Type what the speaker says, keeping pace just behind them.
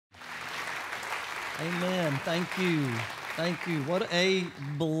Amen. Thank you. Thank you. What a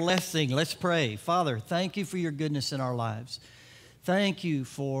blessing. Let's pray. Father, thank you for your goodness in our lives. Thank you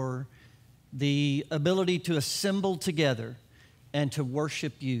for the ability to assemble together and to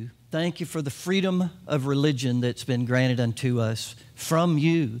worship you. Thank you for the freedom of religion that's been granted unto us from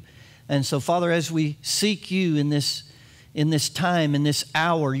you. And so, Father, as we seek you in this time, in this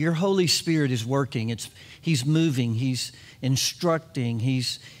hour, your Holy Spirit is working. He's moving. He's instructing.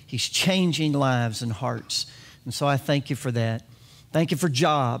 He's changing lives and hearts. And so I thank you for that. Thank you for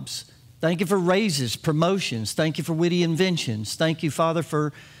jobs. Thank you for raises, promotions. Thank you for witty inventions. Thank you, Father,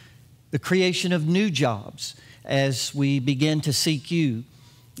 for the creation of new jobs as we begin to seek you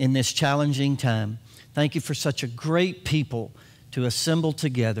in this challenging time. Thank you for such a great people to assemble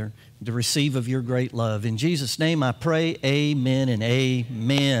together to receive of your great love. In Jesus' name I pray, amen and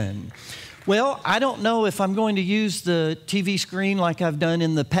amen. Well, I don't know if I'm going to use the TV screen like I've done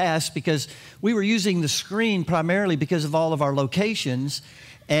in the past, because we were using the screen primarily because of all of our locations,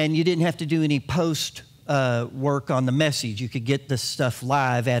 and you didn't have to do any post work on the message. You could get the stuff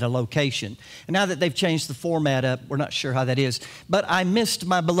live at a location. And now that they've changed the format up, we're not sure how that is. But I missed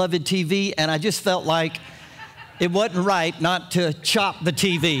my beloved TV, and I just felt like it wasn't right not to chop the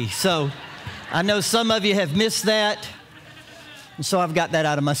TV. So I know some of you have missed that. And so I've got that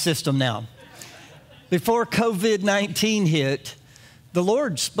out of my system now. Before COVID-19 hit, the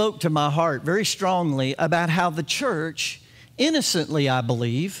Lord spoke to my heart very strongly about how the church, innocently I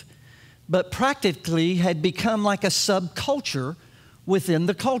believe, but practically had become like a subculture within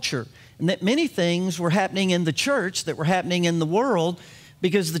the culture. And that many things were happening in the church that were happening in the world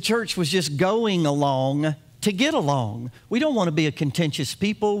because the church was just going along to get along. We don't want to be a contentious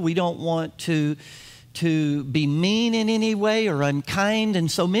people. We don't want to be mean in any way or unkind. And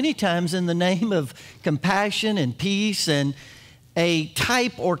so many times in the name of compassion and peace and a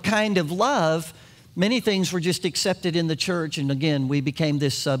type or kind of love, many things were just accepted in the church. And again, we became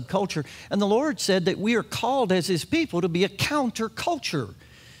this subculture. And the Lord said that we are called as His people to be a counterculture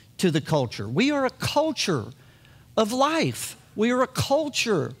to the culture. We are a culture of life. We are a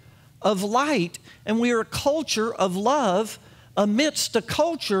culture of light. And we are a culture of love amidst a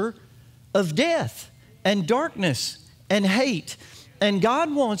culture of death and darkness and hate. And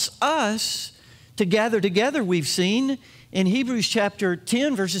God wants us to gather together. We've seen in Hebrews chapter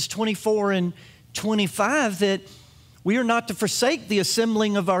 10, verses 24 and 25, that we are not to forsake the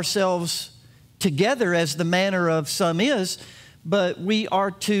assembling of ourselves together as the manner of some is, but we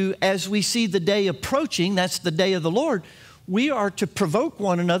are to, as we see the day approaching, that's the day of the Lord, we are to provoke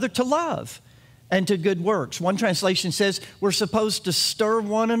one another to love and to good works. One translation says we're supposed to stir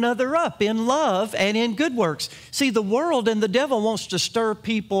one another up in love and in good works. See, the world and the devil wants to stir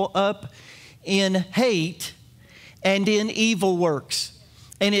people up in hate and in evil works.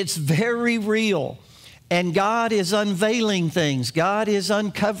 And it's very real. And God is unveiling things. God is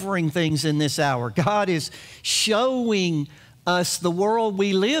uncovering things in this hour. God is showing us the world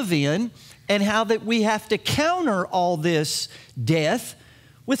we live in and how that we have to counter all this death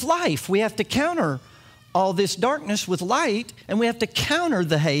with life. We have to counter all this darkness with light, and we have to counter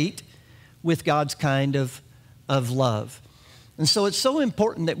the hate with God's kind of love. And so it's so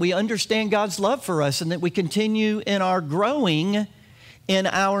important that we understand God's love for us and that we continue in our growing, in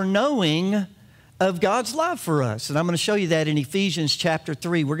our knowing of God's love for us. And I'm going to show you that in Ephesians chapter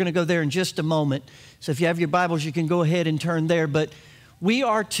 3. We're going to go there in just a moment. So if you have your Bibles, you can go ahead and turn there. But we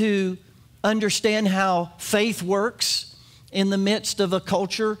are to understand how faith works in the midst of a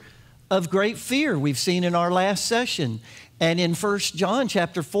culture of great fear we've seen in our last session. And in 1 John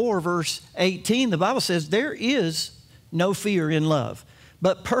chapter 4, verse 18, the Bible says, there is no fear in love,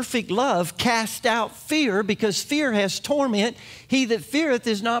 but perfect love casts out fear, because fear has torment. He that feareth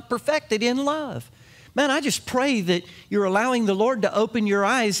is not perfected in love. Man, I just pray that you're allowing the Lord to open your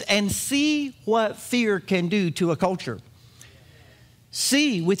eyes and see what fear can do to a culture.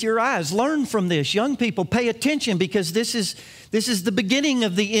 See with your eyes. Learn from this. Young people, pay attention, because this is the beginning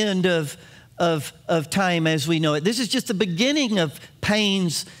of the end of time as we know it. This is just the beginning of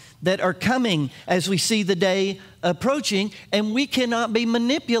pains that are coming as we see the day approaching, and we cannot be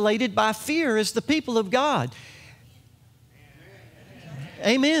manipulated by fear as the people of God.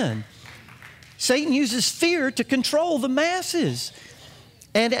 Amen. Satan uses fear to control the masses,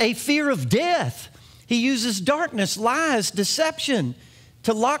 and a fear of death. He uses darkness, lies, deception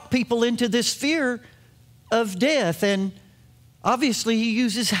to lock people into this fear of death. And obviously, he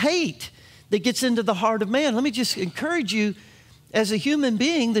uses hate that gets into the heart of man. Let me just encourage you, as a human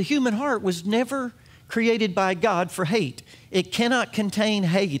being, the human heart was never created by God for hate. It cannot contain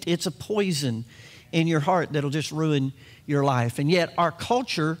hate. It's a poison in your heart that'll just ruin your life. And yet, our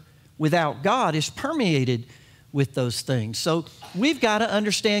culture without God is permeated with those things. So we've got to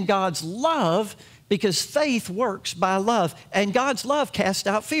understand God's love, because faith works by love, and God's love casts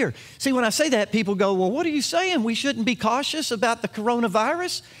out fear. See, when I say that, people go, well, what are you saying? We shouldn't be cautious about the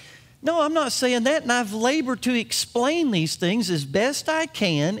coronavirus? No, I'm not saying that, and I've labored to explain these things as best I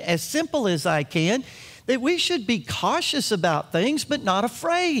can, as simple as I can, that we should be cautious about things, but not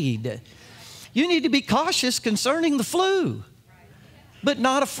afraid. You need to be cautious concerning the flu, but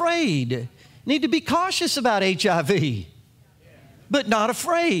not afraid. You need to be cautious about HIV, but not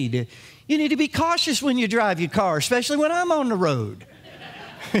afraid. You need to be cautious when you drive your car, especially when I'm on the road.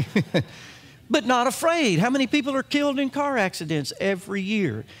 But not afraid. How many people are killed in car accidents every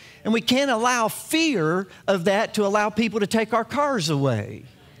year? And we can't allow fear of that to allow people to take our cars away.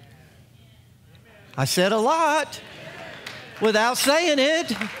 I said a lot without saying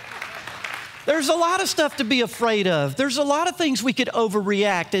it. There's a lot of stuff to be afraid of. There's a lot of things we could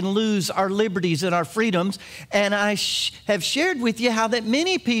overreact and lose our liberties and our freedoms. And I have shared with you how that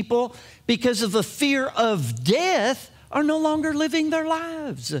many people, because of the fear of death, are no longer living their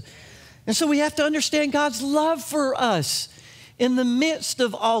lives. And so we have to understand God's love for us in the midst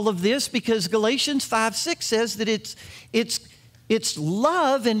of all of this, because Galatians 5:6 says that it's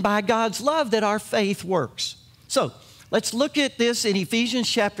love, and by God's love that our faith works. So let's look at this in Ephesians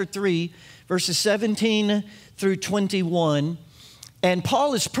chapter 3, verses 17 through 21. And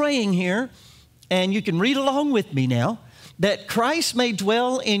Paul is praying here, and you can read along with me now, that Christ may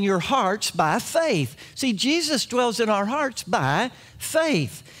dwell in your hearts by faith. See, Jesus dwells in our hearts by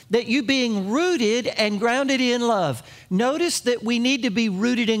faith, that you being rooted and grounded in love. Notice that we need to be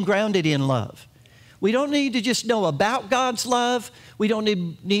rooted and grounded in love. We don't need to just know about God's love. We don't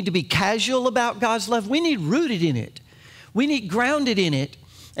need to be casual about God's love. We need rooted in it. We need grounded in it.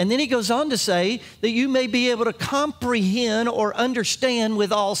 And then he goes on to say that you may be able to comprehend or understand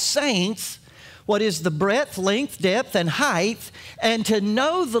with all saints what is the breadth, length, depth, and height, and to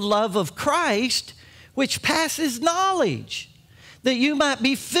know the love of Christ, which passes knowledge, that you might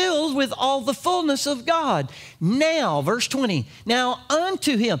be filled with all the fullness of God. Now, verse 20, now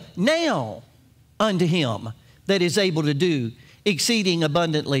unto him that is able to do exceeding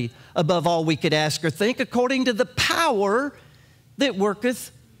abundantly above all we could ask or think, according to the power that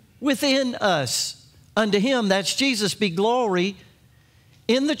worketh within us. Unto him, that's Jesus, be glory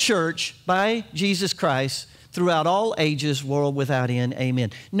in the church by Jesus Christ throughout all ages, world without end.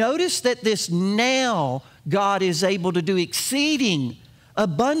 Amen. Notice that this now God is able to do exceeding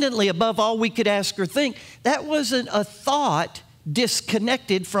abundantly above all we could ask or think. That wasn't a thought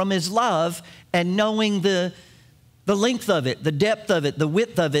disconnected from his love and knowing the length of it, the depth of it, the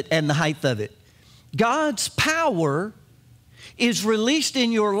width of it, and the height of it. God's power is released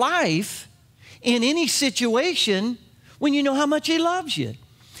in your life in any situation when you know how much he loves you.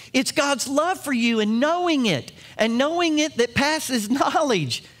 It's God's love for you and knowing it that passes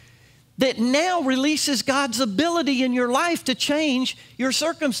knowledge, that now releases God's ability in your life to change your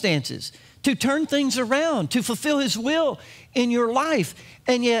circumstances, to turn things around, to fulfill his will in your life.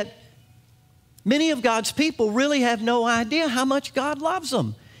 And yet, many of God's people really have no idea how much God loves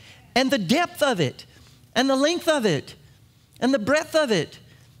them, and the depth of it, and the length of it, and the breadth of it,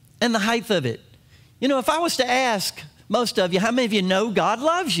 and the height of it. You know, if I was to ask most of you, how many of you know God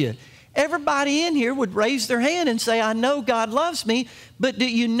loves you? Everybody in here would raise their hand and say, I know God loves me, but do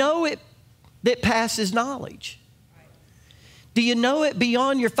you know it that passes knowledge? Do you know it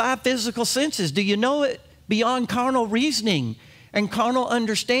beyond your five physical senses? Do you know it beyond carnal reasoning and carnal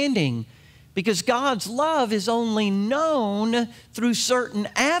understanding? Because God's love is only known through certain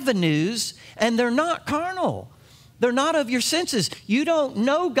avenues, and they're not carnal. They're not of your senses. You don't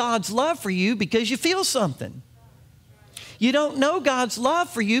know God's love for you because you feel something. You don't know God's love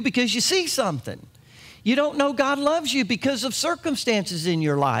for you because you see something. You don't know God loves you because of circumstances in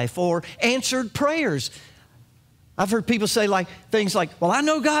your life or answered prayers. I've heard people say things like, well, I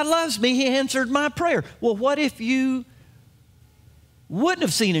know God loves me. He answered my prayer. Well, what if you wouldn't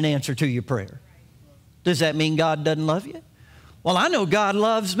have seen an answer to your prayer? Does that mean God doesn't love you? Well, I know God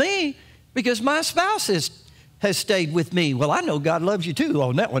loves me because my spouse has stayed with me. Well, I know God loves you too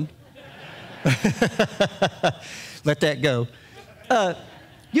on that one. Let that go.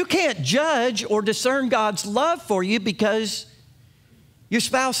 You can't judge or discern God's love for you because your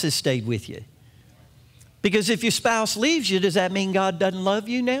spouse has stayed with you. Because if your spouse leaves you, does that mean God doesn't love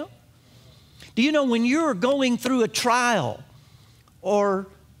you now? Do you know when you're going through a trial or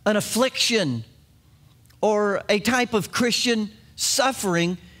an affliction or a type of Christian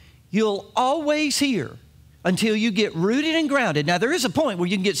suffering, you'll always hear, until you get rooted and grounded. Now, there is a point where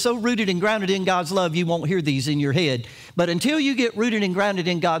you can get so rooted and grounded in God's love, you won't hear these in your head. But until you get rooted and grounded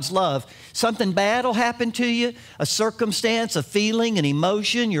in God's love, something bad will happen to you, a circumstance, a feeling, an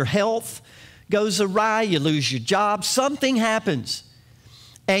emotion, your health goes awry, you lose your job, something happens.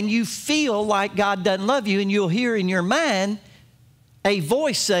 And you feel like God doesn't love you, and you'll hear in your mind a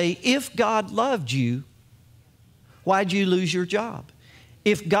voice say, if God loved you, why'd you lose your job?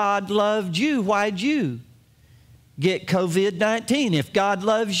 If God loved you, why'd you get COVID-19? If God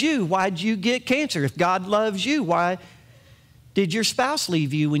loves you, why'd you get cancer? If God loves you, why did your spouse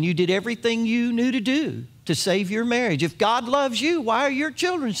leave you when you did everything you knew to do to save your marriage? If God loves you, why are your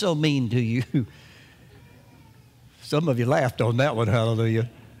children so mean to you? Some of you laughed on that one, hallelujah.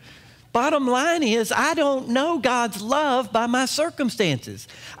 Bottom line is, I don't know God's love by my circumstances.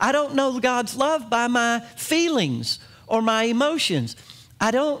 I don't know God's love by my feelings or my emotions.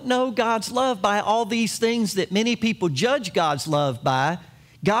 I don't know God's love by all these things that many people judge God's love by.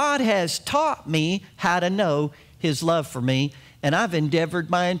 God has taught me how to know His love for me, and I've endeavored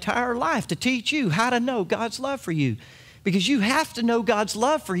my entire life to teach you how to know God's love for you. Because you have to know God's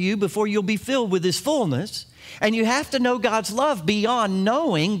love for you before you'll be filled with His fullness. And you have to know God's love beyond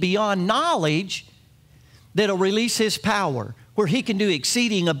knowing, beyond knowledge, that'll release His power, where He can do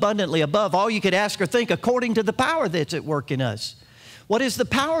exceeding abundantly above all you could ask or think, according to the power that's at work in us. What is the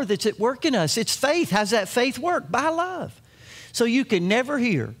power that's at work in us? It's faith. How's that faith work? By love. So you can never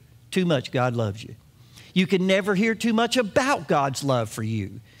hear too much God loves you. You can never hear too much about God's love for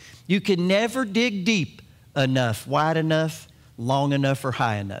you. You can never dig deep enough, wide enough, long enough, or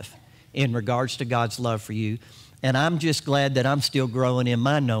high enough in regards to God's love for you. And I'm just glad that I'm still growing in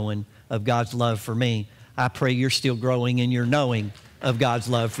my knowing of God's love for me. I pray you're still growing in your knowing of God's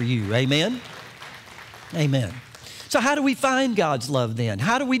love for you. Amen? Amen. So how do we find God's love then?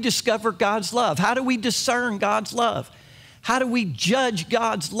 How do we discover God's love? How do we discern God's love? How do we judge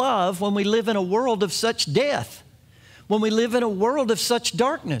God's love when we live in a world of such death? When we live in a world of such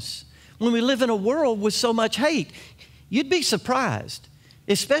darkness? When we live in a world with so much hate? You'd be surprised,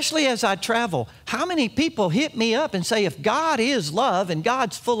 especially as I travel, how many people hit me up and say, if God is love and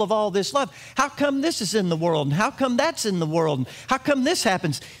God's full of all this love, how come this is in the world? And how come that's in the world? And how come this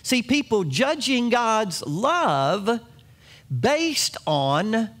happens? See, people judging God's love based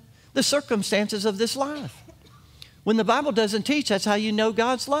on the circumstances of this life. When the Bible doesn't teach, that's how you know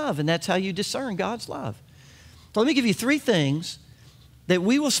God's love, and that's how you discern God's love. So let me give you 3 things that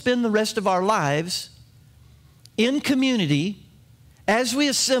we will spend the rest of our lives in community as we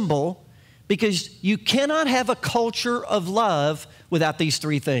assemble, because you cannot have a culture of love without these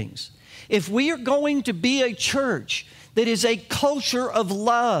 3 things. If we are going to be a church that is a culture of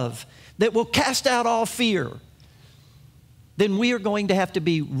love that will cast out all fear, then we are going to have to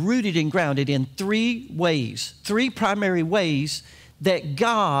be rooted and grounded in 3 ways, 3 primary ways that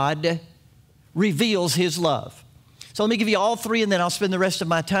God reveals His love. So let me give you all 3, and then I'll spend the rest of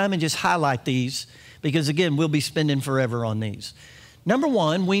my time and just highlight these, because again, we'll be spending forever on these. Number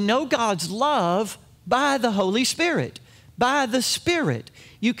 1, we know God's love by the Holy Spirit, by the Spirit.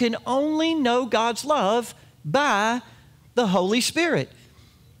 You can only know God's love by the Holy Spirit.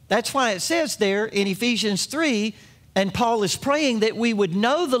 That's why it says there in Ephesians 3, and Paul is praying that we would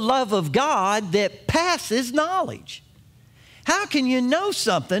know the love of God that passes knowledge. How can you know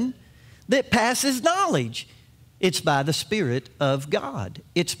something that passes knowledge? It's by the Spirit of God.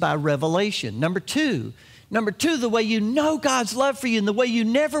 It's by revelation. Number two, the way you know God's love for you and the way you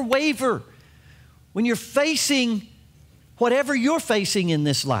never waver when you're facing whatever you're facing in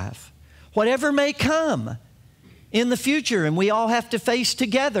this life, whatever may come in the future, and we all have to face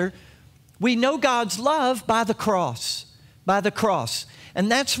together, we know God's love by the cross, by the cross.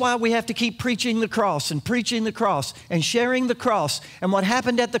 And that's why we have to keep preaching the cross and preaching the cross and sharing the cross and what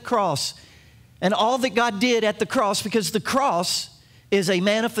happened at the cross and all that God did at the cross, because the cross is a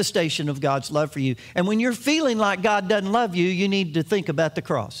manifestation of God's love for you. And when you're feeling like God doesn't love you, you need to think about the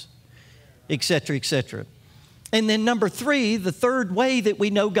cross, etc., etc. And then number 3, the third way that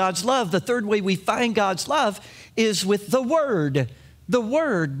we know God's love, the third way we find God's love is with the Word. The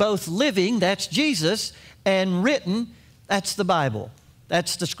Word, both living, that's Jesus, and written, that's the Bible.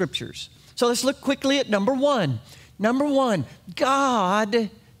 That's the Scriptures. So let's look quickly at number 1. Number 1, God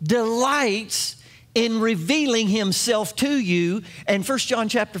delights in revealing Himself to you. And 1 John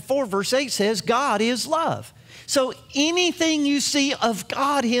chapter 4, verse 8 says, God is love. So anything you see of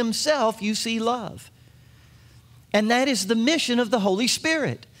God Himself, you see love. And that is the mission of the Holy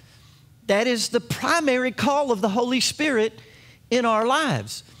Spirit. That is the primary call of the Holy Spirit in our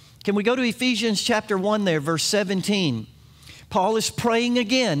lives. Can we go to Ephesians chapter 1 there, verse 17? Paul is praying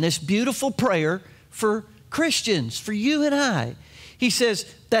again, this beautiful prayer for Christians, for you and I. He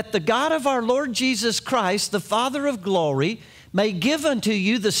says, that the God of our Lord Jesus Christ, the Father of glory, may give unto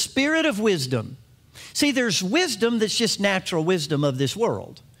you the spirit of wisdom. See, there's wisdom that's just natural wisdom of this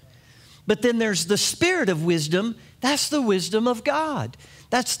world. But then there's the spirit of wisdom. That's the wisdom of God.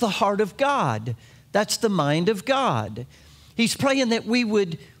 That's the heart of God. That's the mind of God. He's praying that we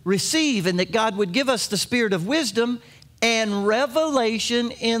would receive and that God would give us the spirit of wisdom and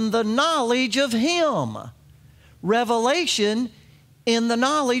revelation in the knowledge of Him. Revelation in the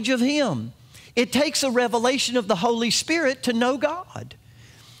knowledge of Him. It takes a revelation of the Holy Spirit to know God.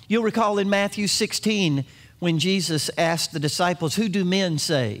 You'll recall in Matthew 16 when Jesus asked the disciples, who do men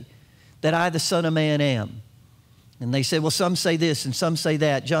say that I, the Son of Man, am? And they said, well, some say this and some say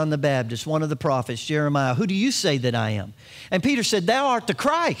that. John the Baptist, one of the prophets, Jeremiah. Who do you say that I am? And Peter said, thou art the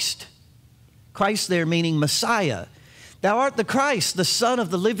Christ. Christ there meaning Messiah. Thou art the Christ, the Son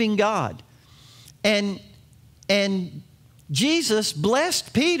of the living God. And Jesus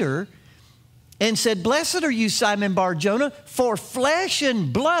blessed Peter and said, blessed are you, Simon Bar-Jonah, for flesh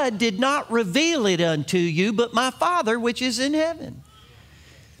and blood did not reveal it unto you, but my Father which is in heaven.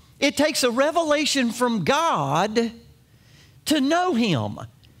 It takes a revelation from God to know Him.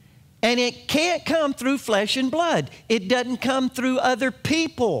 And it can't come through flesh and blood. It doesn't come through other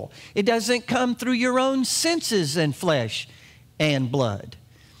people. It doesn't come through your own senses and flesh and blood.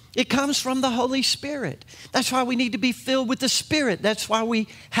 It comes from the Holy Spirit. That's why we need to be filled with the Spirit. That's why we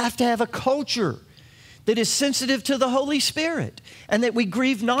have to have a culture that is sensitive to the Holy Spirit, and that we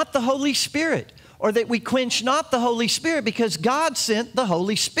grieve not the Holy Spirit, or that we quench not the Holy Spirit, because God sent the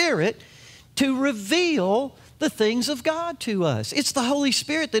Holy Spirit to reveal the things of God to us. It's the Holy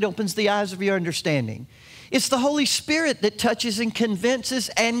Spirit that opens the eyes of your understanding. It's the Holy Spirit that touches and convinces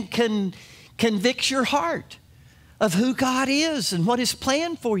and convicts your heart of who God is and what His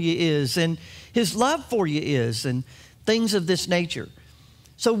plan for you is and His love for you is and things of this nature.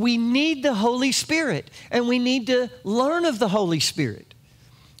 So we need the Holy Spirit, and we need to learn of the Holy Spirit.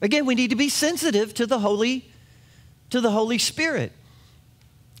 Again, we need to be sensitive to the Holy Spirit.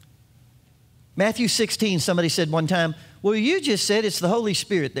 Matthew 16, somebody said one time, well, you just said it's the Holy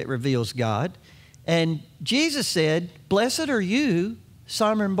Spirit that reveals God. And Jesus said, blessed are you,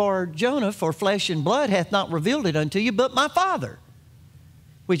 Simon Bar-Jonah, for flesh and blood hath not revealed it unto you, but my Father.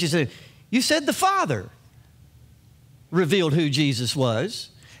 Which is, you said the Father revealed who Jesus was.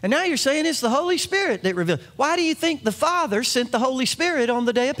 And now you're saying it's the Holy Spirit that revealed. Why do you think the Father sent the Holy Spirit on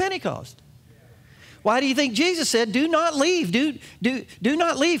the day of Pentecost? Why do you think Jesus said, do not leave, do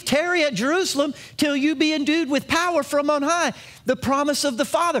not leave, tarry at Jerusalem till you be endued with power from on high? The promise of the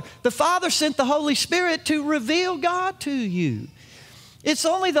Father. The Father sent the Holy Spirit to reveal God to you. It's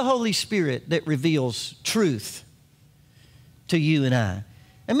only the Holy Spirit that reveals truth to you and I.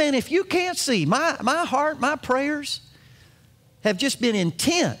 And man, if you can't see, my heart, my prayers have just been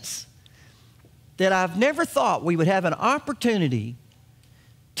intense that I've never thought we would have an opportunity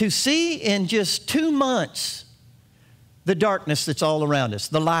to see in just 2 months the darkness that's all around us,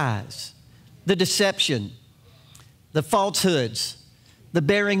 the lies, the deception, the falsehoods, the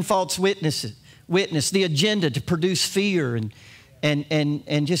bearing false witness, the agenda to produce fear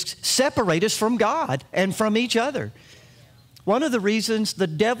and just separate us from God and from each other. One of the reasons the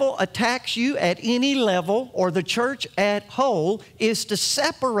devil attacks you at any level, or the church at whole, is to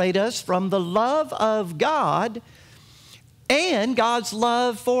separate us from the love of God and God's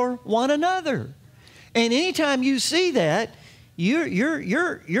love for one another. And anytime you see that,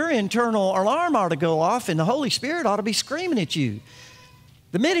 your internal alarm ought to go off, and the Holy Spirit ought to be screaming at you.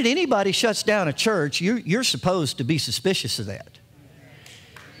 The minute anybody shuts down a church, you're supposed to be suspicious of that.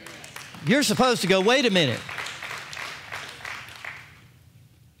 You're supposed to go, wait a minute.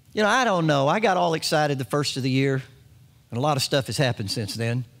 You know, I don't know. I got all excited the first of the year, and a lot of stuff has happened since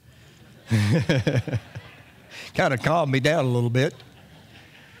then. Kind of calmed me down a little bit.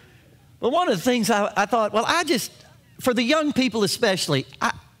 But one of the things I thought, well, for the young people especially,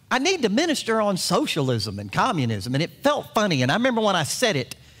 I need to minister on socialism and communism, and it felt funny. And I remember when I said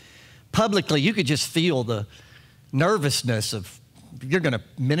it publicly, you could just feel the nervousness of, you're going to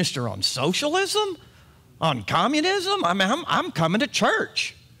minister on socialism? On communism? I mean, I'm coming to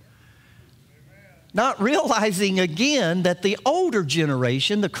church. Not realizing again that the older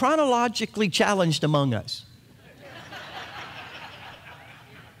generation, the chronologically challenged among us,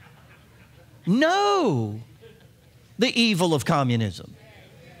 know the evil of communism.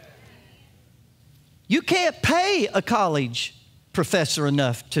 You can't pay a college professor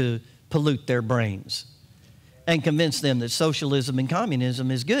enough to pollute their brains and convince them that socialism and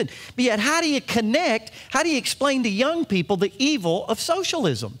communism is good. But yet, how do you explain to young people the evil of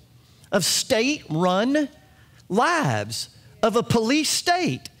socialism, of state-run lives, of a police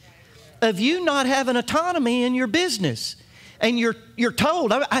state, of you not having autonomy in your business. And you're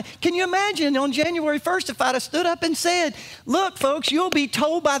told, can you imagine on January 1st if I'd have stood up and said, look, folks, you'll be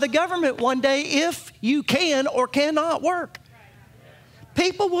told by the government one day if you can or cannot work.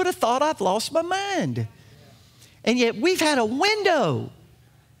 People would have thought I've lost my mind. And yet we've had a window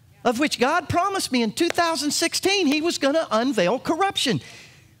of which God promised me in 2016 He was going to unveil corruption.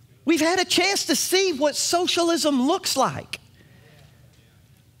 We've had a chance to see what socialism looks like.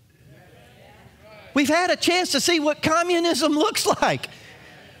 We've had a chance to see what communism looks like.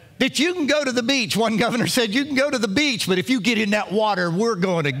 That you can go to the beach. One governor said, you can go to the beach, but if you get in that water, we're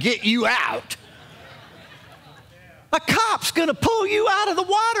going to get you out. A cop's going to pull you out of the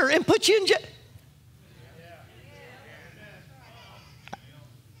water and put you in jail.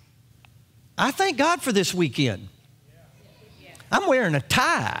 I thank God for this weekend. I'm wearing a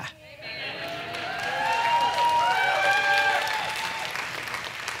tie.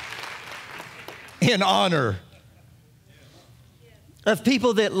 In honor of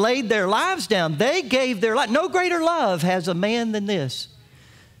people that laid their lives down. They gave their life. No greater love has a man than this,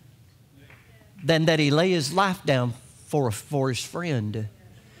 than that he lay his life down for his friend.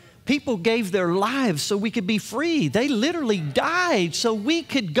 People gave their lives so we could be free. They literally died so we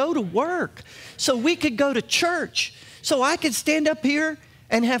could go to work, so we could go to church, so I could stand up here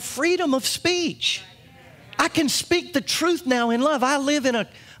and have freedom of speech. I can speak the truth now in love. I live in a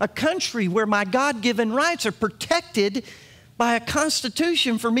country where my God-given rights are protected by a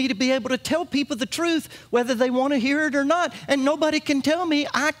constitution for me to be able to tell people the truth, whether they want to hear it or not. And nobody can tell me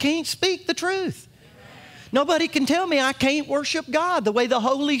I can't speak the truth. Nobody can tell me I can't worship God the way the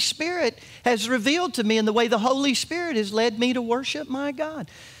Holy Spirit has revealed to me and the way the Holy Spirit has led me to worship my God.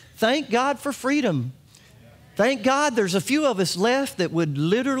 Thank God for freedom. Thank God there's a few of us left that would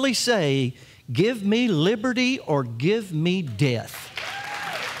literally say, give me liberty or give me death.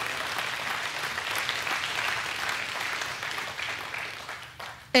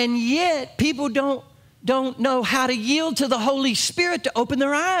 And yet people don't know how to yield to the Holy Spirit to open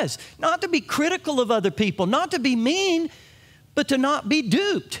their eyes. Not to be critical of other people, not to be mean, but to not be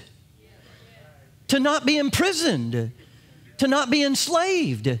duped. To not be imprisoned. To not be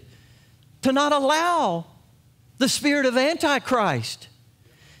enslaved. To not allow the spirit of Antichrist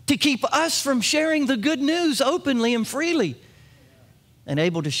to keep us from sharing the good news openly and freely and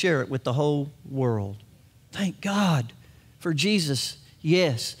able to share it with the whole world. Thank God for Jesus.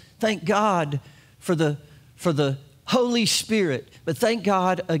 Yes, thank God for the Holy Spirit. But thank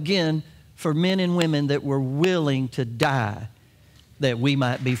God again for men and women that were willing to die that we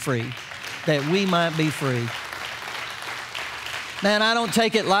might be free. That we might be free. Man, I don't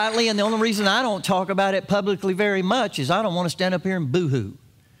take it lightly, and the only reason I don't talk about it publicly very much is I don't want to stand up here and boo-hoo.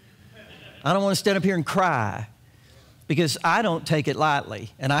 I don't want to stand up here and cry because I don't take it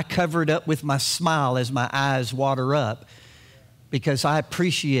lightly, and I cover it up with my smile as my eyes water up because I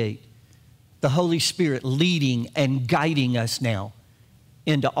appreciate the Holy Spirit leading and guiding us now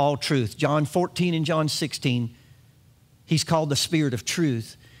into all truth. John 14 and John 16, He's called the Spirit of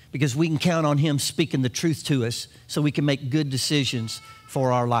truth because we can count on Him speaking the truth to us so we can make good decisions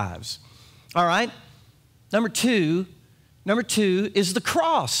for our lives. All right? Number two is the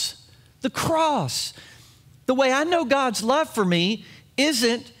cross. The cross. The way I know God's love for me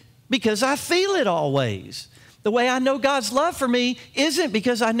isn't because I feel it always. The way I know God's love for me isn't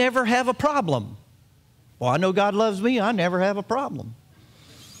because I never have a problem. Well, I know God loves me, I never have a problem.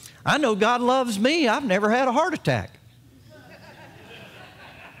 I know God loves me, I've never had a heart attack.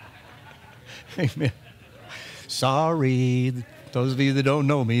 Amen. Sorry, those of you that don't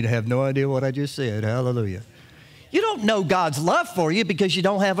know me have no idea what I just said. Hallelujah. You don't know God's love for you because you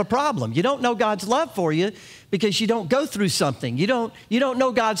don't have a problem. You don't know God's love for you because you don't go through something. You don't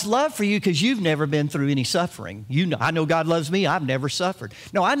know God's love for you because you've never been through any suffering. I know God loves me. I've never suffered.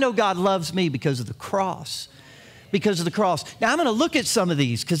 No, I know God loves me because of the cross. Because of the cross. Now, I'm going to look at some of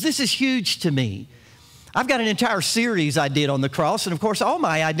these because this is huge to me. I've got an entire series I did on the cross, and of course, all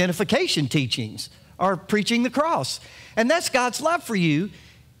my identification teachings are preaching the cross. And that's God's love for you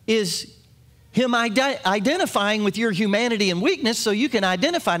is Him identifying with your humanity and weakness so you can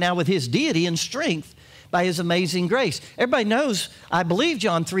identify now with His deity and strength by His amazing grace. Everybody knows, I believe,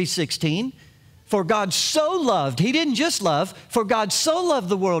 John 3:16, for God so loved, He didn't just love, for God so loved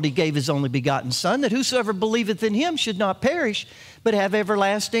the world He gave His only begotten Son, that whosoever believeth in Him should not perish, but have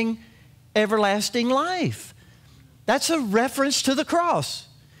everlasting life. That's a reference to the cross.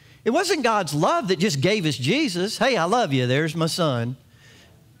 It wasn't God's love that just gave us Jesus. Hey, I love you, there's my son.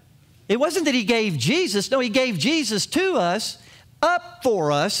 It wasn't that He gave Jesus. No, He gave Jesus to us, up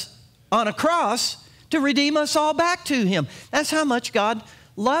for us on a cross to redeem us all back to him. That's how much God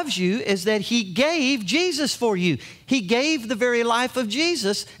loves you, is that he gave Jesus for you. He gave the very life of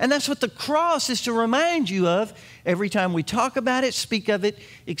Jesus, and that's what the cross is to remind you of every time we talk about it, speak of it,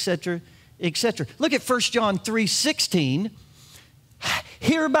 etc., etc. Look at 1 John 3:16.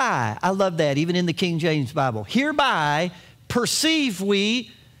 Hereby, I love that, even in the King James Bible. Hereby perceive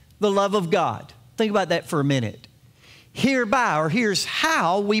we the love of God. Think about that for a minute. Hereby, or here's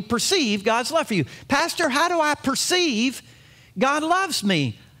how we perceive God's love for you. Pastor, how do I perceive God loves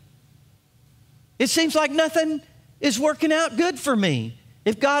me? It seems like nothing is working out good for me.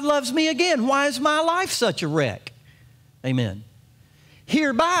 If God loves me again, why is my life such a wreck? Amen.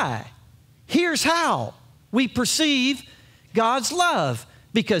 Hereby, here's how we perceive God's love,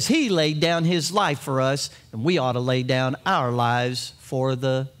 because he laid down his life for us, and we ought to lay down our lives for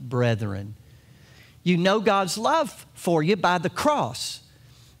the brethren. You know God's love for you by the cross,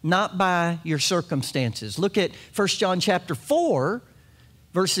 not by your circumstances. Look at 1 John chapter 4,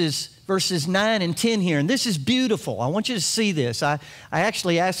 verses 9 and 10 here. And this is beautiful. I want you to see this. I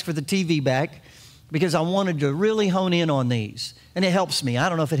actually asked for the TV back because I wanted to really hone in on these. And it helps me. I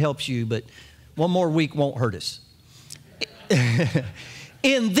don't know if it helps you, but one more week won't hurt us.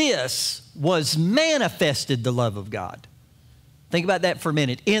 In this was manifested the love of God. Think about that for a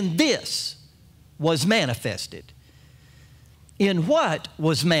minute. In this was manifested. In what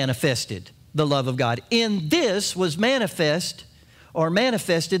was manifested the love of God? In this was manifested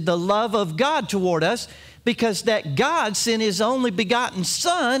the love of God toward us, because that God sent his only begotten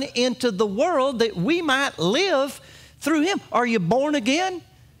Son into the world that we might live through him. Are you born again?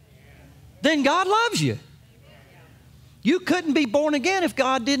 Then God loves you. You couldn't be born again if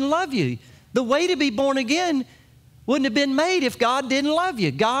God didn't love you. The way to be born again wouldn't have been made if God didn't love you.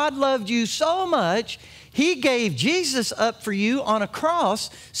 God loved you so much, he gave Jesus up for you on a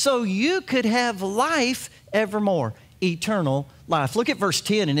cross so you could have life evermore, eternal life. Look at verse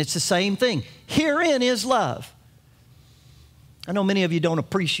 10, and it's the same thing. Herein is love. I know many of you don't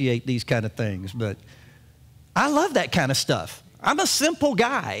appreciate these kind of things, but I love that kind of stuff. I'm a simple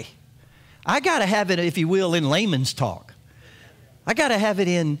guy. I got to have it, if you will, in layman's talk. I got to have it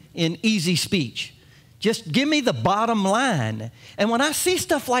in easy speech. Just give me the bottom line. And when I see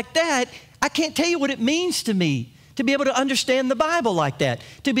stuff like that, I can't tell you what it means to me to be able to understand the Bible like that,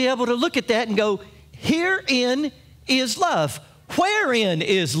 to be able to look at that and go, herein is love. Wherein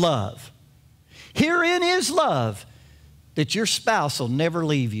is love? Herein is love, that your spouse will never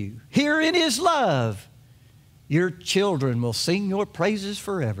leave you. Herein is love. Your children will sing your praises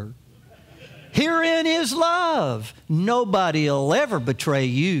forever. Herein is love. Nobody will ever betray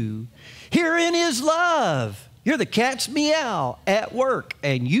you. Herein is love. You're the cat's meow at work,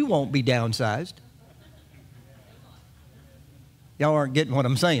 and you won't be downsized. Y'all aren't getting what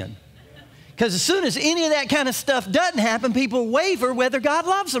I'm saying. Because as soon as any of that kind of stuff doesn't happen, people waver whether God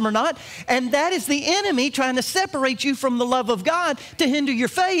loves them or not. And that is the enemy trying to separate you from the love of God, to hinder your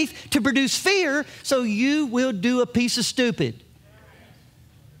faith, to produce fear, so you will do a piece of stupid.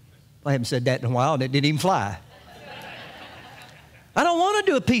 I haven't said that in a while, and it didn't even fly. I don't want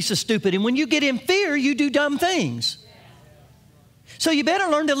to do a piece of stupid. And when you get in fear, you do dumb things. So you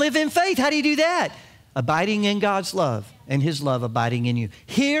better learn to live in faith. How do you do that? Abiding in God's love, and his love abiding in you.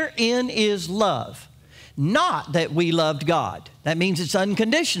 Herein is love. Not that we loved God. That means it's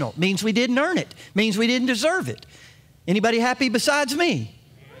unconditional. It means we didn't earn it. It means we didn't deserve it. Anybody happy besides me?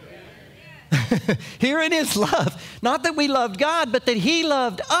 Herein is love. Not that we loved God, but that he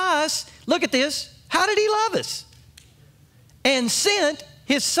loved us. Look at this. How did he love us? And sent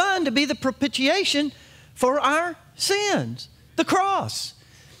his Son to be the propitiation for our sins. The cross.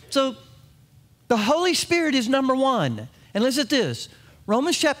 So the Holy Spirit is number one. And listen to this.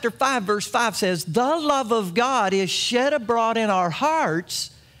 Romans chapter 5, verse 5 says, the love of God is shed abroad in our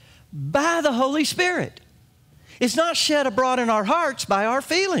hearts by the Holy Spirit. It's not shed abroad in our hearts by our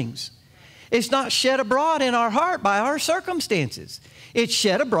feelings. It's not shed abroad in our heart by our circumstances. It's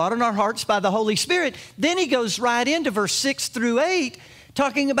shed abroad in our hearts by the Holy Spirit. Then he goes right into verse 6 through 8,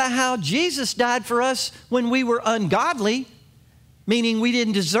 talking about how Jesus died for us when we were ungodly, meaning we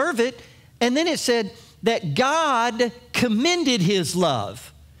didn't deserve it. And then it said that God commended his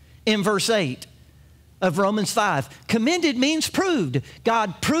love in verse 8 of Romans 5. Commended means proved.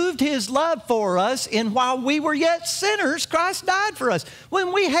 God proved his love for us, and while we were yet sinners, Christ died for us.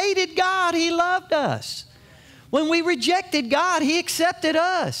 When we hated God, he loved us. When we rejected God, he accepted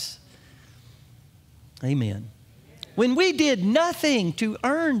us. Amen. When we did nothing to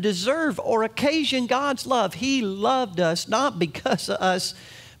earn, deserve, or occasion God's love, he loved us, not because of us,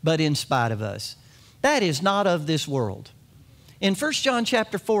 but in spite of us. That is not of this world. In 1 John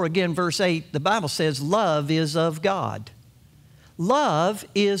chapter 4, again, verse 8, the Bible says, love is of God. Love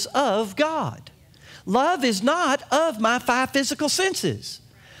is of God. Love is not of my five physical senses.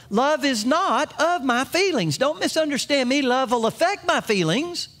 Love is not of my feelings. Don't misunderstand me. Love will affect my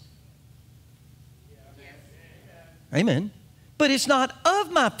feelings. Amen. But it's not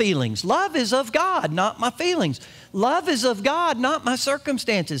of my feelings. Love is of God, not my feelings. Love is of God, not my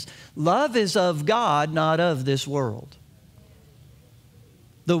circumstances. Love is of God, not of this world.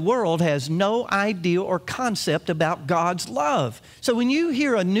 The world has no idea or concept about God's love. So when you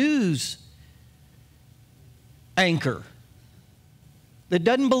hear a news anchor that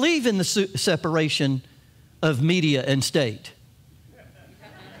doesn't believe in the separation of media and state,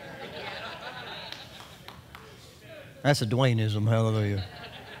 that's a Duaneism, hallelujah.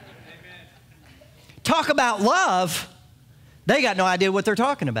 Talk about love, they got no idea what they're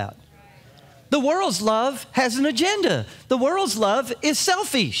talking about. The world's love has an agenda. The world's love is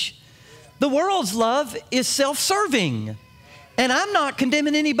selfish. The world's love is self-serving. And I'm not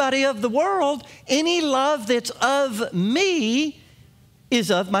condemning anybody of the world. Any love that's of me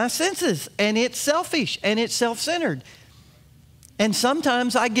is of my senses, and it's selfish, and it's self-centered. And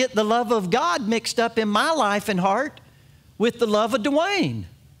sometimes I get the love of God mixed up in my life and heart with the love of Duane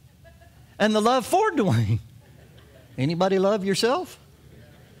and the love for Duane. Anybody love yourself?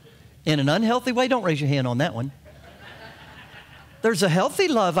 In an unhealthy way? Don't raise your hand on that one. There's a healthy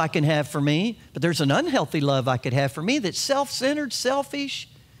love I can have for me, but there's an unhealthy love I could have for me that's self-centered, selfish.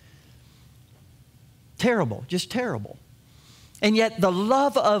 Terrible, just terrible. And yet the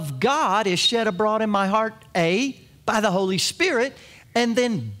love of God is shed abroad in my heart, A, by the Holy Spirit, and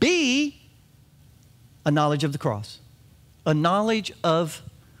then B, a knowledge of the cross. A knowledge of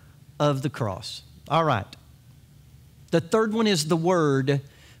the cross. All right. The third one is the Word,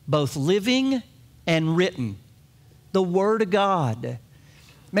 both living and written. The Word of God.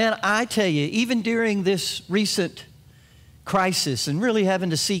 Man, I tell you, even during this recent crisis and really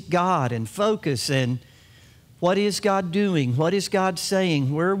having to seek God and focus and what is God doing? What is God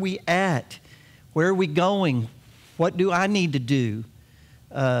saying? Where are we at? Where are we going? What do I need to do?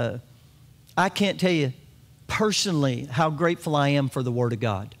 I can't tell you personally how grateful I am for the Word of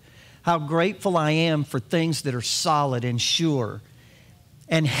God. How grateful I am for things that are solid and sure.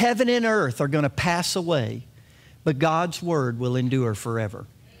 And heaven and earth are going to pass away, but God's Word will endure forever.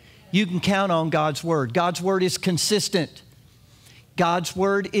 You can count on God's Word. God's Word is consistent. God's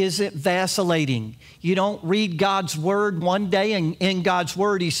Word isn't vacillating. You don't read God's Word one day and in God's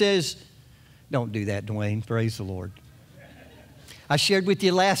Word He says, don't do that, Duane, praise the Lord. I shared with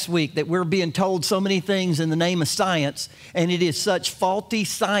you last week that we're being told so many things in the name of science, and it is such faulty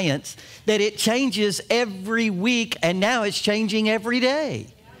science that it changes every week, and now it's changing every day.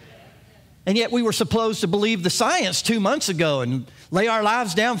 And yet we were supposed to believe the science 2 months ago and lay our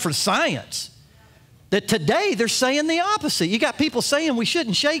lives down for science. That today they're saying the opposite. You got people saying we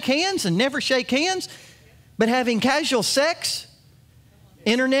shouldn't shake hands and never shake hands, but having casual sex,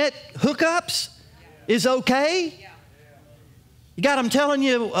 internet hookups is okay. You got them telling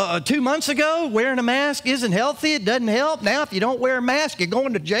you 2 months ago wearing a mask isn't healthy, it doesn't help. Now if you don't wear a mask, you're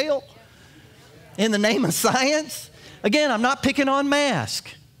going to jail in the name of science. Again, I'm not picking on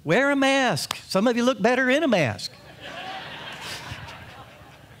masks. Wear a mask. Some of you look better in a mask.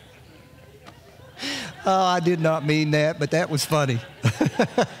 Oh, I did not mean that, but that was funny.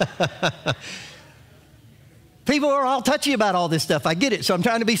 People are all touchy about all this stuff. I get it, so I'm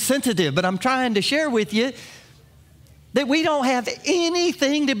trying to be sensitive, but I'm trying to share with you that we don't have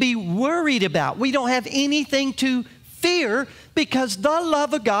anything to be worried about. We don't have anything to fear because the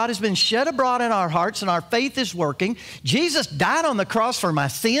love of God has been shed abroad in our hearts and our faith is working. Jesus died on the cross for my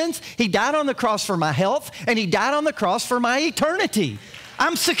sins. He died on the cross for my health, and He died on the cross for my eternity.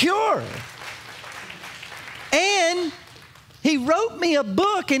 I'm secure. And He wrote me a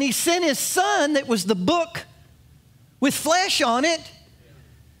book, and He sent His Son that was the book with flesh on it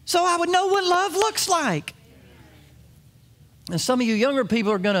so I would know what love looks like. And some of you younger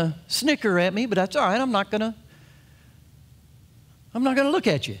people are going to snicker at me, but that's all right. I'm not going to look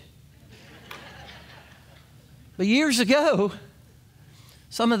at you. But years ago,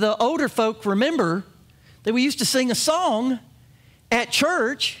 some of the older folk remember that we used to sing a song at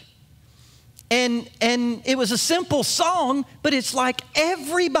church, and it was a simple song, but it's like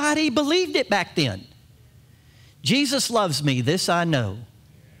everybody believed it back then. Jesus loves me, this I know,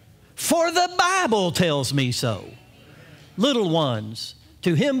 for the Bible tells me so. Little ones,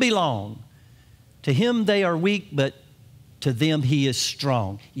 to Him belong. To Him they are weak, but to them He is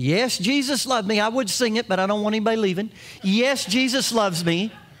strong. Yes, Jesus loved me. I would sing it, but I don't want anybody leaving. Yes, Jesus loves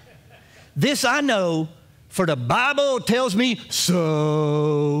me. This I know, For the Bible tells me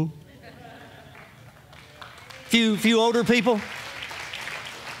so. Few older people.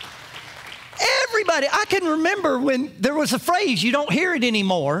 Everybody, I can remember when there was a phrase, you don't hear it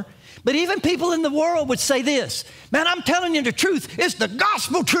anymore, but even people in the world would say this, man, I'm telling you the truth. It's the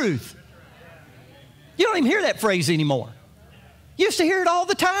gospel truth. You don't even hear that phrase anymore. You used to hear it all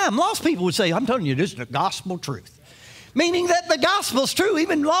the time. Lost people would say, I'm telling you, this is the gospel truth. Meaning that the gospel's true.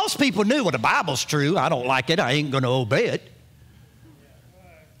 Even lost people knew, well, the Bible's true. I don't like it. I ain't going to obey it.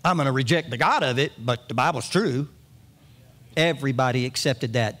 I'm going to reject the God of it, but the Bible's true. Everybody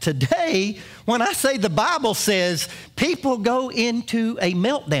accepted that. Today, when I say the Bible says, people go into a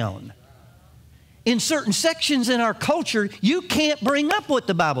meltdown. In certain sections in our culture, you can't bring up what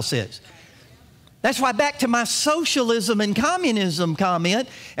the Bible says. That's why back to my socialism and communism comment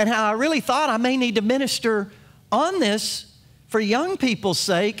and how I really thought I may need to minister on this for young people's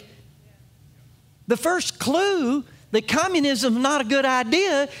sake. The first clue that communism is not a good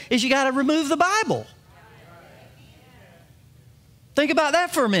idea is you got to remove the Bible. Think about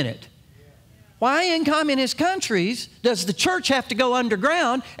that for a minute. Why in communist countries does the church have to go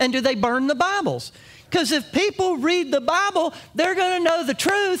underground and do they burn the Bibles? Because if people read the Bible, they're going to know the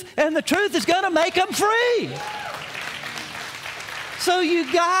truth, and the truth is going to make them free. So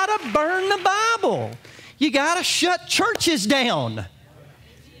you got to burn the Bible. You got to shut churches down.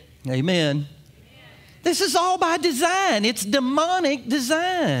 Amen. This is all by design. It's demonic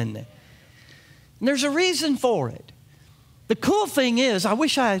design. And there's a reason for it. The cool thing is,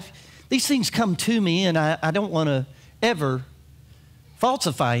 these things come to me, and I don't want to ever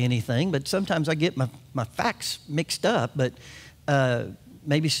falsify anything, but sometimes I get my facts mixed up. But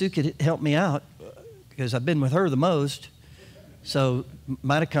maybe Sue could help me out because I've been with her the most, so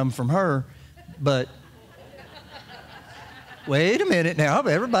might have come from her. But wait a minute now,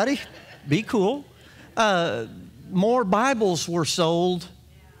 everybody, be cool. More Bibles were sold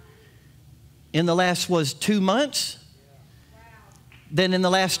in the last 2 months than in the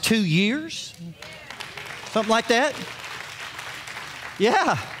last 2 years. Something like that.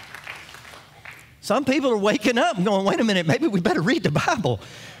 Yeah. Some people are waking up and going, wait a minute, maybe we better read the Bible.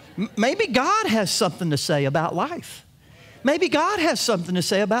 Maybe God has something to say about life. Maybe God has something to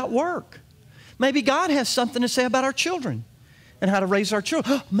say about work. Maybe God has something to say about our children and how to raise our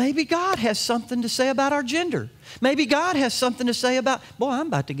children. Maybe God has something to say about our gender. Maybe God has something to say about, boy, I'm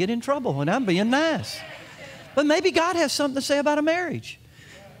about to get in trouble and I'm being nice. But maybe God has something to say about a marriage.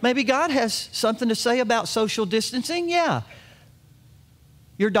 Maybe God has something to say about social distancing. Yeah.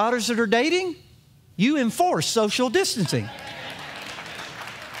 Your daughters that are dating, you enforce social distancing.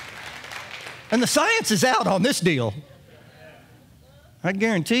 And the science is out on this deal. I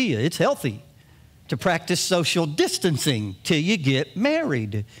guarantee you, it's healthy to practice social distancing till you get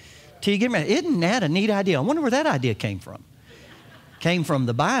married. Isn't that a neat idea? I wonder where that idea came from. Came from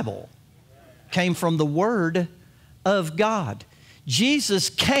the Bible. Came from the Word of God. Jesus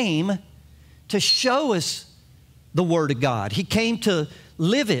came to show us the Word of God. He came to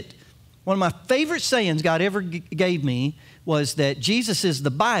live it. One of my favorite sayings God ever gave me was that Jesus is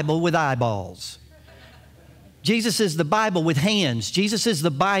the Bible with eyeballs. Jesus is the Bible with hands. Jesus is the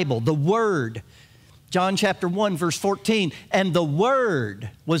Bible, the Word. John chapter 1, verse 14, and the Word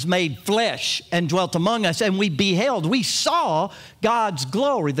was made flesh and dwelt among us, and we beheld, we saw God's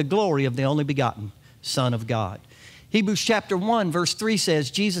glory, the glory of the only begotten Son of God. Hebrews chapter 1, verse 3 says,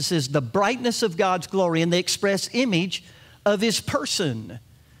 Jesus is the brightness of God's glory and the express image of His person.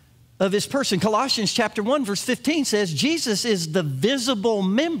 Colossians chapter 1, verse 15 says, Jesus is the visible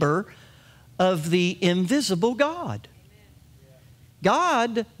member of the invisible God.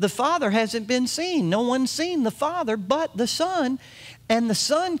 God, the Father, hasn't been seen. No one's seen the Father but the Son. And the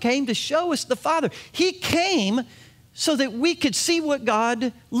Son came to show us the Father. He came so that we could see what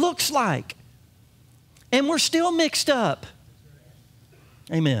God looks like. And we're still mixed up.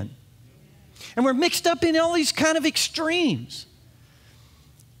 Amen. And we're mixed up in all these kind of extremes.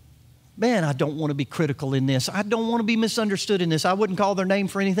 Man, I don't want to be critical in this. I don't want to be misunderstood in this. I wouldn't call their name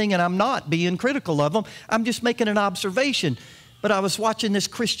for anything, and I'm not being critical of them. I'm just making an observation. But I was watching this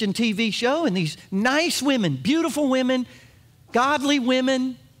Christian TV show, and these nice women, beautiful women, godly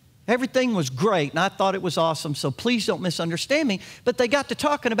women, everything was great, and I thought it was awesome, so please don't misunderstand me. But they got to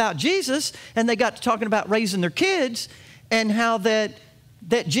talking about Jesus, and they got to talking about raising their kids, and how that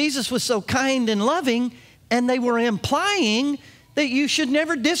Jesus was so kind and loving, and they were implying that you should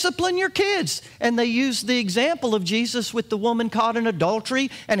never discipline your kids. And they used the example of Jesus with the woman caught in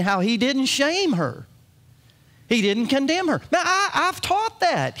adultery and how He didn't shame her. He didn't condemn her. Now, I've taught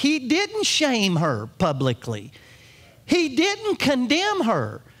that. He didn't shame her publicly. He didn't condemn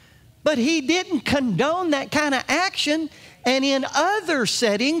her. But he didn't condone that kind of action. And in other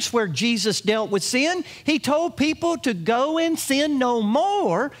settings where Jesus dealt with sin, he told people to go and sin no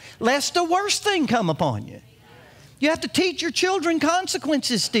more, lest the worst thing come upon you. You have to teach your children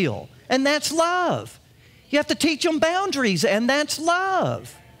consequences still, and that's love. You have to teach them boundaries, and that's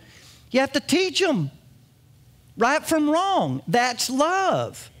love. You have to teach them right from wrong. That's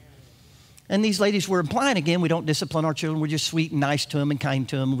love. And these ladies were implying, again, we don't discipline our children. We're just sweet and nice to them and kind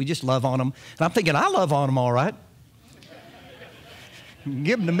to them. And we just love on them. And I'm thinking, I love on them all right.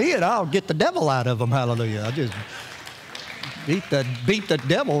 Give them to me and I'll get the devil out of them. Hallelujah. I just beat the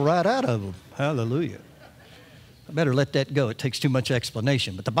devil right out of them. Hallelujah. I better let that go. It takes too much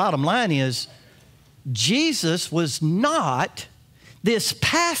explanation. But the bottom line is, Jesus was not this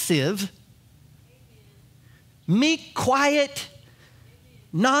passive, meek, quiet,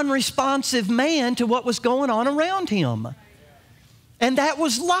 non-responsive man to what was going on around him. And that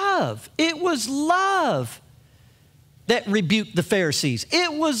was love. It was love that rebuked the Pharisees.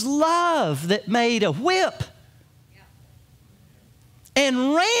 It was love that made a whip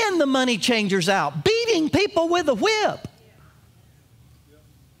and ran the money changers out, beating people with a whip.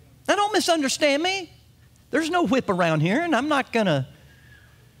 Now, don't misunderstand me. There's no whip around here, and I'm not going to.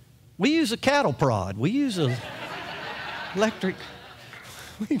 We use a cattle prod. We use a electric.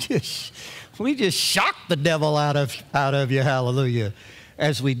 We just shock the devil out of you, hallelujah,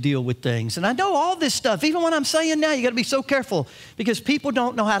 as we deal with things. And I know all this stuff, even what I'm saying now, you got to be so careful because people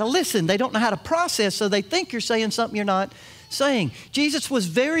don't know how to listen. They don't know how to process, so they think you're saying something you're not saying. Jesus was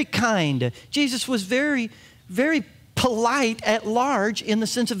very kind. Jesus was very, very polite at large in the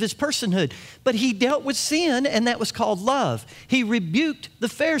sense of his personhood. But he dealt with sin, and that was called love. He rebuked the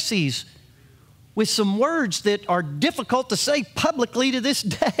Pharisees with some words that are difficult to say publicly to this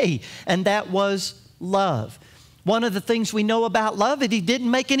day, and that was love. One of the things we know about love is he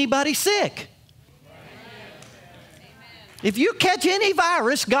didn't make anybody sick. If you catch any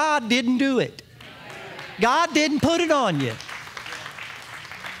virus, God didn't do it. God didn't put it on you.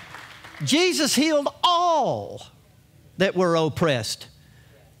 Jesus healed all that were oppressed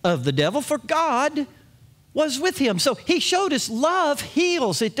of the devil, for God was with him. So he showed us love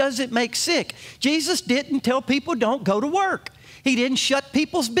heals. It doesn't make sick. Jesus didn't tell people don't go to work. He didn't shut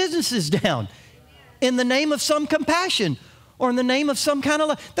people's businesses down in the name of some compassion or in the name of some kind of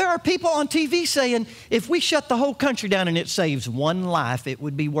love. There are people on TV saying, if we shut the whole country down and it saves one life, it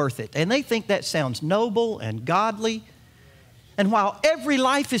would be worth it. And they think that sounds noble and godly. And while every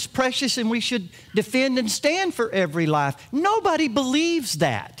life is precious and we should defend and stand for every life, nobody believes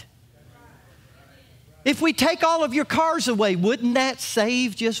that. If we take all of your cars away, wouldn't that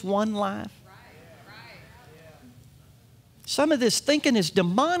save just one life? Some of this thinking is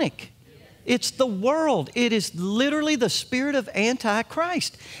demonic. It's the world. It is literally the spirit of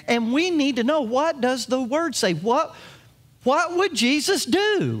Antichrist. And we need to know, what does the Word say? What would Jesus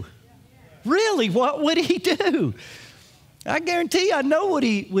do? Really, what would he do? I guarantee you I know what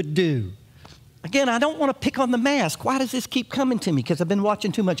he would do. Again, I don't want to pick on the mask. Why does this keep coming to me? Because I've been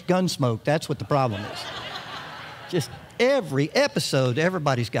watching too much Gunsmoke. That's what the problem is. Just every episode,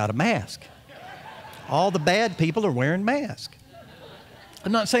 everybody's got a mask. All the bad people are wearing masks.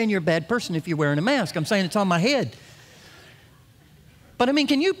 I'm not saying you're a bad person if you're wearing a mask. I'm saying it's on my head. But I mean,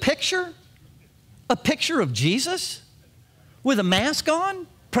 can you picture a picture of Jesus with a mask on,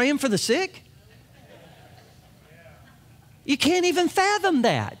 praying for the sick? You can't even fathom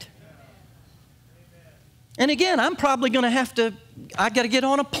that. And again, I'm probably going to I got to get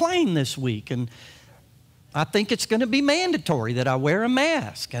on a plane this week, and I think it's going to be mandatory that I wear a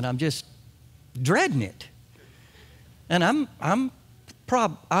mask, and I'm just dreading it. And I'm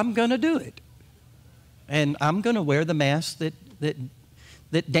going to do it. And I'm going to wear the mask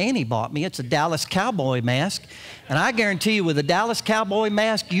that Danny bought me. It's a Dallas Cowboy mask, and I guarantee you with a Dallas Cowboy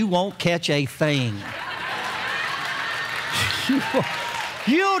mask, you won't catch a thing.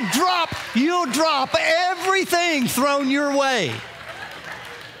 You'll drop everything thrown your way.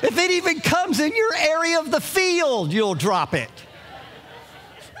 If it even comes in your area of the field, you'll drop it.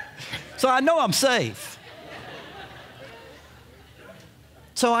 So I know I'm safe.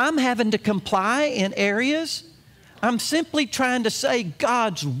 So I'm having to comply in areas. I'm simply trying to say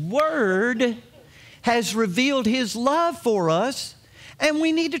God's Word has revealed His love for us, and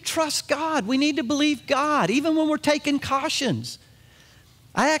we need to trust God. We need to believe God, even when we're taking cautions.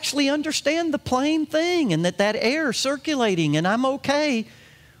 I actually understand the plain thing and that air circulating, and I'm okay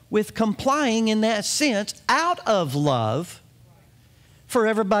with complying in that sense out of love for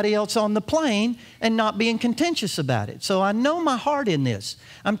everybody else on the plane and not being contentious about it. So I know my heart in this.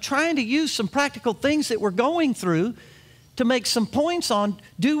 I'm trying to use some practical things that we're going through to make some points on,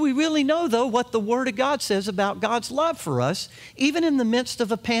 do we really know, though, what the Word of God says about God's love for us, even in the midst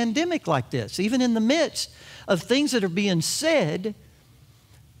of a pandemic like this, even in the midst of things that are being said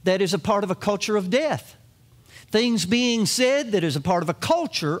that is a part of a culture of death, things being said that is a part of a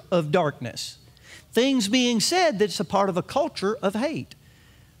culture of darkness, things being said that's a part of a culture of hate,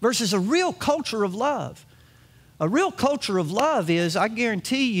 versus a real culture of love. A real culture of love is, I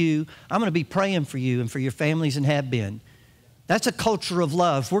guarantee you, I'm going to be praying for you and for your families and have been. That's a culture of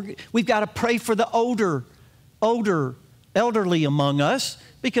love. We've got to pray for the elderly among us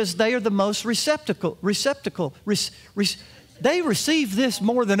because they are the most they receive this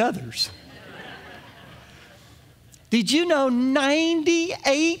more than others. Did you know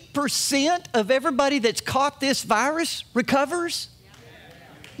 98% of everybody that's caught this virus recovers?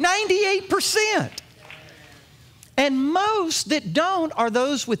 98%. And most that don't are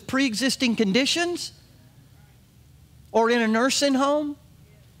those with pre-existing conditions or in a nursing home.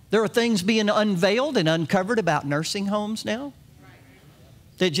 There are things being unveiled and uncovered about nursing homes now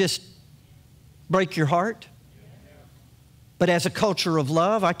that just break your heart. But as a culture of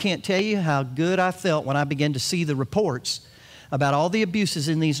love, I can't tell you how good I felt when I began to see the reports about all the abuses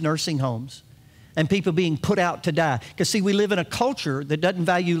in these nursing homes and people being put out to die. Because see, we live in a culture that doesn't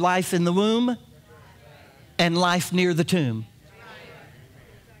value life in the womb and life near the tomb.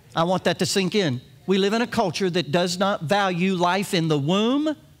 I want that to sink in. We live in a culture that does not value life in the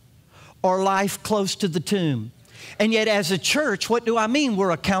womb or life close to the tomb. And yet as a church, what do I mean?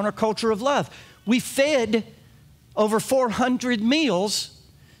 We're a counterculture of love. We fed over 400 meals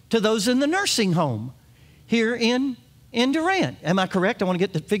to those in the nursing home here in Durant. Am I correct? I want to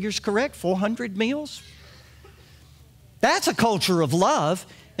get the figures correct. 400 meals. That's a culture of love.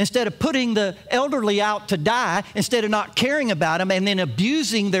 Instead of putting the elderly out to die, instead of not caring about them and then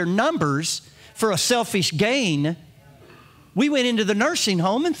abusing their numbers for a selfish gain, we went into the nursing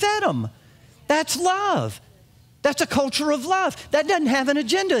home and fed them. That's love. That's a culture of love. That doesn't have an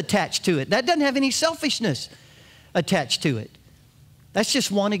agenda attached to it. That doesn't have any selfishness attached to it. That's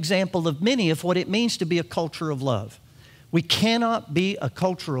just one example of many of what it means to be a culture of love. We cannot be a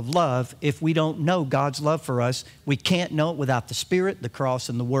culture of love if we don't know God's love for us. We can't know it without the Spirit, the cross,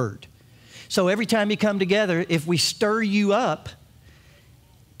 and the Word. So every time you come together, if we stir you up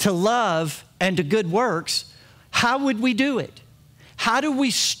to love and to good works, how would we do it? How do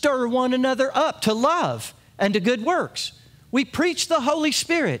we stir one another up to love and to good works? We preach the Holy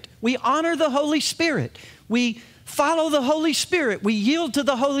Spirit. We honor the Holy Spirit. We follow the Holy Spirit. We yield to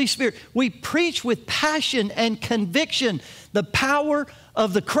the Holy Spirit. We preach with passion and conviction the power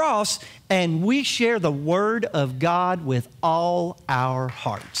of the cross, and we share the Word of God with all our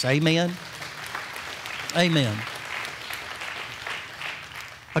hearts. Amen? Amen.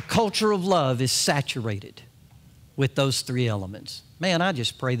 A culture of love is saturated with those three elements. Man, I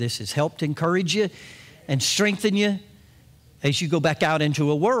just pray this has helped encourage you and strengthen you as you go back out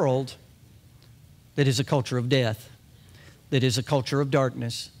into a world that is a culture of death, that is a culture of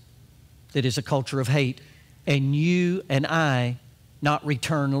darkness, that is a culture of hate, and you and I not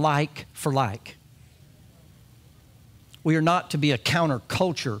return like for like. We are not to be a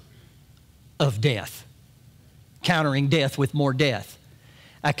counterculture of death, countering death with more death.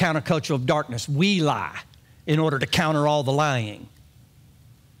 A counterculture of darkness. We lie in order to counter all the lying.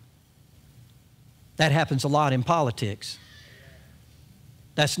 That happens a lot in politics.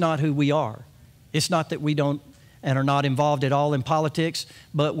 That's not who we are. It's not that we don't and are not involved at all in politics,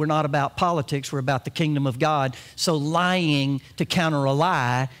 but we're not about politics, we're about the kingdom of God. So lying to counter a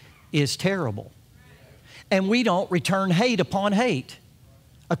lie is terrible. And we don't return hate upon hate.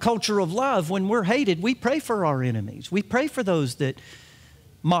 A culture of love, when we're hated, we pray for our enemies. We pray for those that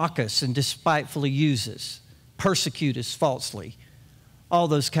mock us and despitefully use us, persecute us falsely, all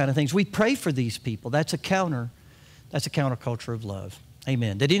those kind of things. We pray for these people. That's a counterculture of love.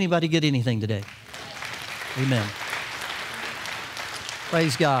 Amen. Did anybody get anything today? Amen.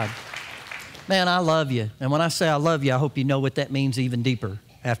 Praise God. Man, I love you. And when I say I love you, I hope you know what that means even deeper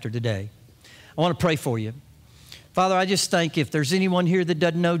after today. I want to pray for you. Father, I just thank you if there's anyone here that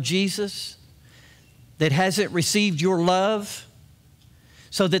doesn't know Jesus, that hasn't received your love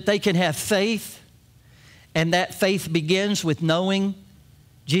so that they can have faith, and that faith begins with knowing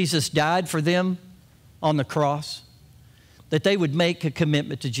Jesus died for them on the cross, that they would make a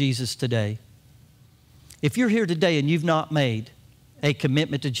commitment to Jesus today. If you're here today and you've not made a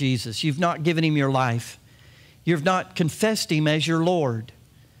commitment to Jesus, you've not given Him your life, you've not confessed Him as your Lord,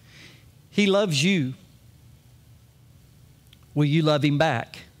 He loves you. Will you love Him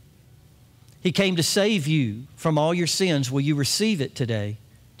back? He came to save you from all your sins. Will you receive it today?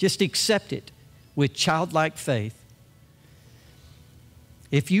 Just accept it with childlike faith.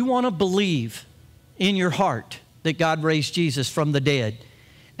 If you want to believe in your heart that God raised Jesus from the dead,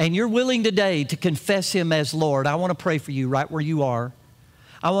 and you're willing today to confess Him as Lord, I want to pray for you right where you are.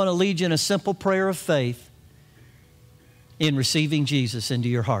 I want to lead you in a simple prayer of faith in receiving Jesus into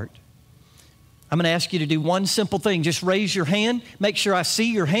your heart. I'm going to ask you to do one simple thing. Just raise your hand. Make sure I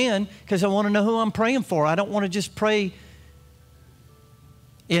see your hand, because I want to know who I'm praying for. I don't want to just pray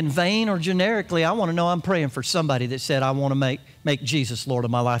in vain or generically. I want to know I'm praying for somebody that said, I want to make Jesus Lord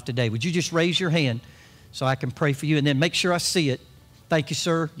of my life today. Would you just raise your hand so I can pray for you? And then make sure I see it. Thank you,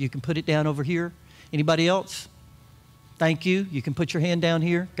 sir. You can put it down over here. Anybody else? Thank you. You can put your hand down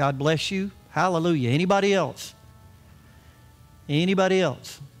here. God bless you. Hallelujah. Anybody else? Anybody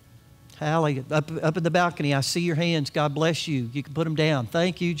else? Hallelujah. Up in the balcony, I see your hands. God bless you. You can put them down.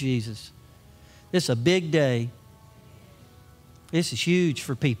 Thank you, Jesus. This is a big day. This is huge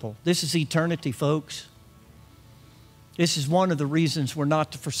for people. This is eternity, folks. This is one of the reasons we're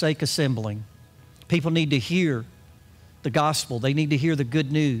not to forsake assembling. People need to hear the gospel. They need to hear the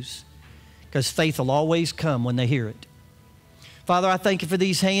good news, because faith will always come when they hear it. Father, I thank you for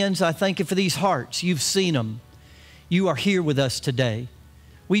these hands. I thank you for these hearts. You've seen them. You are here with us today.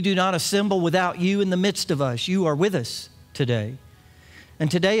 We do not assemble without you in the midst of us. You are with us today. And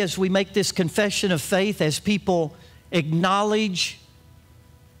today, as we make this confession of faith, as people acknowledge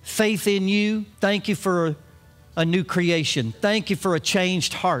faith in you, thank you for a new creation. Thank you for a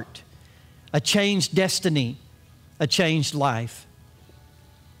changed heart, a changed destiny, a changed life.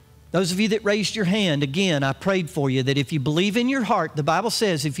 Those of you that raised your hand, again, I prayed for you that if you believe in your heart, the Bible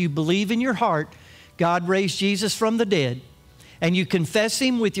says if you believe in your heart God raised Jesus from the dead, and you confess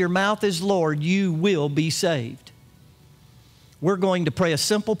Him with your mouth as Lord, you will be saved. We're going to pray a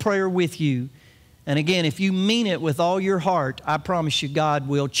simple prayer with you. And again, if you mean it with all your heart, I promise you God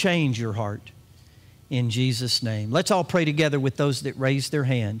will change your heart in Jesus' name. Let's all pray together with those that raised their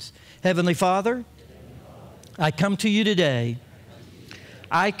hands. Heavenly Father, I come to you today.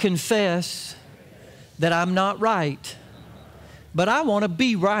 I confess that I'm not right, but I want to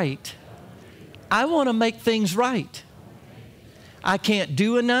be right. I want to make things right. I can't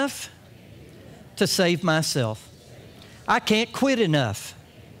do enough to save myself. I can't quit enough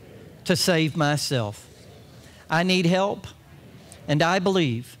to save myself. I need help, and I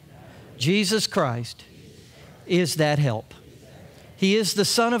believe Jesus Christ is that help. He is the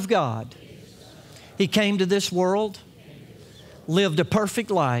Son of God. He came to this world, lived a perfect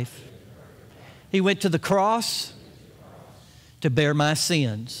life. He went to the cross to bear my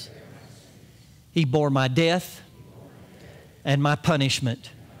sins. He bore my death and my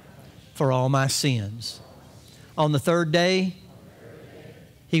punishment for all my sins. On the third day,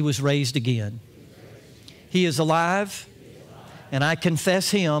 He was raised again. He is alive, and I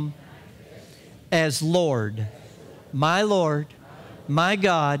confess Him as Lord, my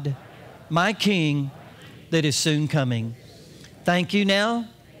God, my King that is soon coming. Thank you now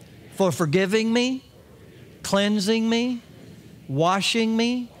for forgiving me, cleansing me, washing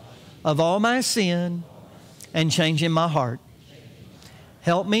me of all my sin, and changing my heart.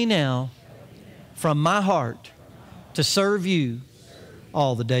 Help me now from my heart to serve you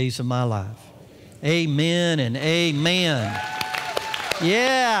all the days of my life. Amen and amen.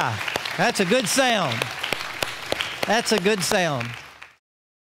 Yeah, that's a good sound. That's a good sound.